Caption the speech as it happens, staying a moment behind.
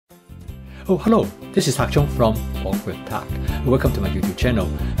Oh, hello, this is Tak Chung from Walk with Tak. Welcome to my YouTube channel.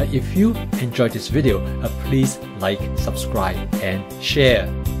 If you enjoyed this video, please like, subscribe and share.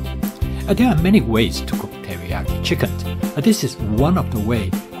 There are many ways to cook teriyaki chicken. This is one of the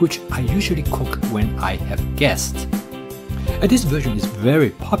ways which I usually cook when I have guests. This version is very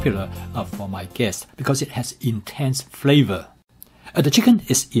popular for my guests because it has intense flavor. The chicken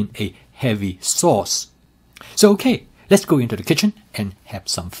is in a heavy sauce. So okay, let's go into the kitchen and have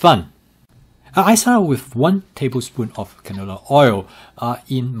some fun. I start with 1 tablespoon of canola oil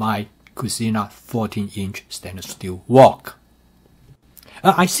in my Cucina 14-inch stainless steel wok.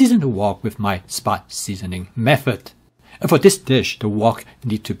 I season the wok with my spot seasoning method. For this dish, the wok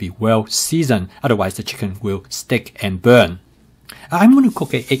needs to be well seasoned, otherwise the chicken will stick and burn. I'm going to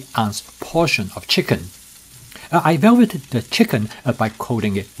cook an 8-ounce portion of chicken. I velveted the chicken by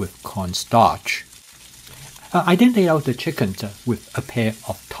coating it with cornstarch. I then laid out the chicken with a pair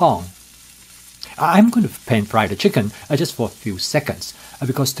of tongs. I'm going to pan fry the chicken just for a few seconds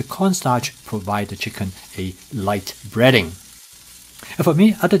because the cornstarch provides the chicken a light breading. For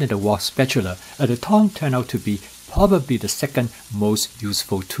me, other than the wok spatula, the tongs turned out to be probably the second most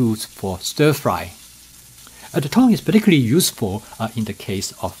useful tool for stir fry. The tongs is particularly useful in the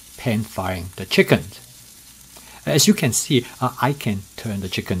case of pan frying the chicken. As you can see, I can turn the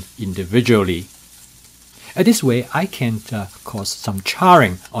chicken individually. This way, I can cause some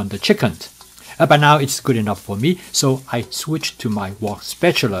charring on the chicken. By now, it's good enough for me, so I switch to my wok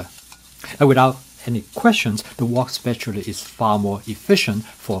spatula. Without any questions, the wok spatula is far more efficient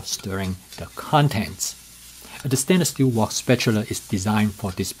for stirring the contents. The stainless steel wok spatula is designed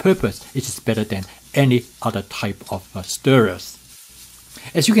for this purpose. It is better than any other type of stirrers.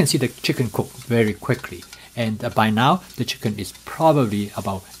 As you can see, the chicken cooked very quickly, and by now, the chicken is probably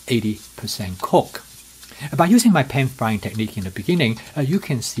about 80% cooked. By using my pan frying technique in the beginning, you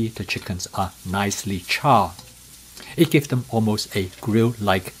can see the chickens are nicely charred. It gives them almost a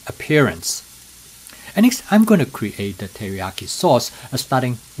grill-like appearance. And next, I'm going to create the teriyaki sauce,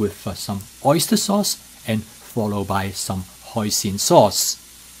 starting with some oyster sauce and followed by some hoisin sauce.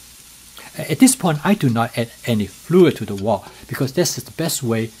 At this point, I do not add any fluid to the wok because this is the best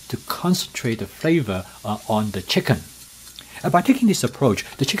way to concentrate the flavor on the chicken. By taking this approach,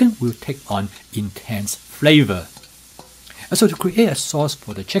 the chicken will take on intense flavor. So to create a sauce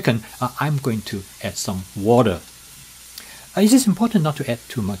for the chicken, I'm going to add some water. It is important not to add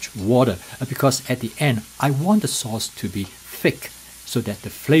too much water because at the end, I want the sauce to be thick so that the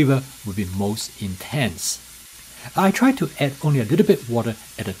flavor will be most intense. I try to add only a little bit water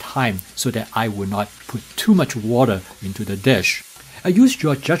at a time so that I will not put too much water into the dish. Use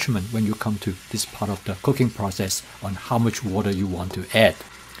your judgment when you come to this part of the cooking process on how much water you want to add.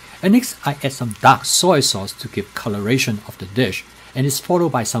 And next, I add some dark soy sauce to give coloration of the dish, and it's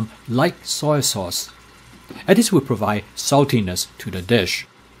followed by some light soy sauce. This will provide saltiness to the dish.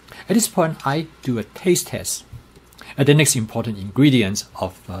 At this point, I do a taste test. The next important ingredient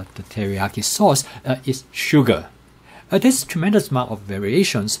of the teriyaki sauce is sugar. This tremendous amount of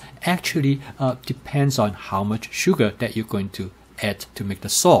variations actually depends on how much sugar that you're going to add to make the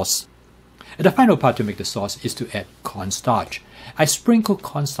sauce. The final part to make the sauce is to add cornstarch. I sprinkle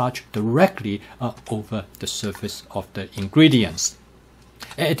cornstarch directly over the surface of the ingredients.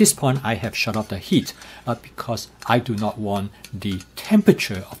 At this point, I have shut off the heat because I do not want the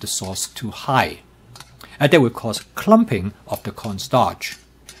temperature of the sauce too high. That will cause clumping of the cornstarch.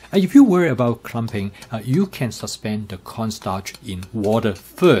 If you worry about clumping, you can suspend the cornstarch in water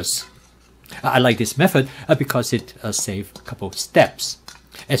first. I like this method because it saves a couple steps.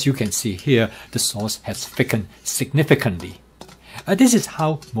 As you can see here, the sauce has thickened significantly. This is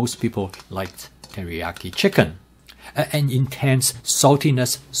how most people like teriyaki chicken. An intense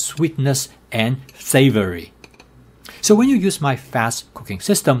saltiness, sweetness, and savory. So when you use my fast cooking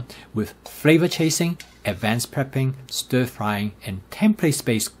system with flavor chasing, advanced prepping, stir frying, and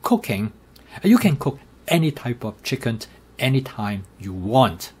template-based cooking, you can cook any type of chicken anytime you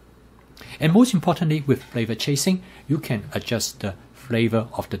want. And most importantly, with flavor chasing, you can adjust the flavor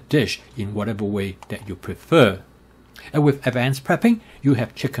of the dish in whatever way that you prefer. And with advanced prepping, you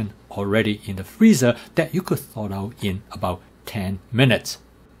have chicken already in the freezer that you could thaw out in about 10 minutes.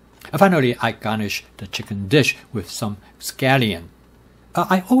 Finally, I garnish the chicken dish with some scallion.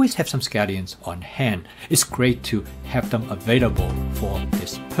 I always have some scallions on hand. It's great to have them available for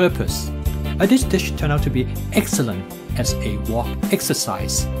this purpose. This dish turned out to be excellent as a wok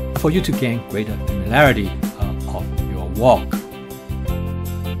exercise for you to gain greater familiarity of your wok.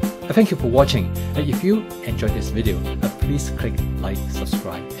 Thank you for watching. If you enjoyed this video, please click like,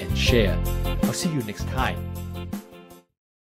 subscribe and share. I'll see you next time.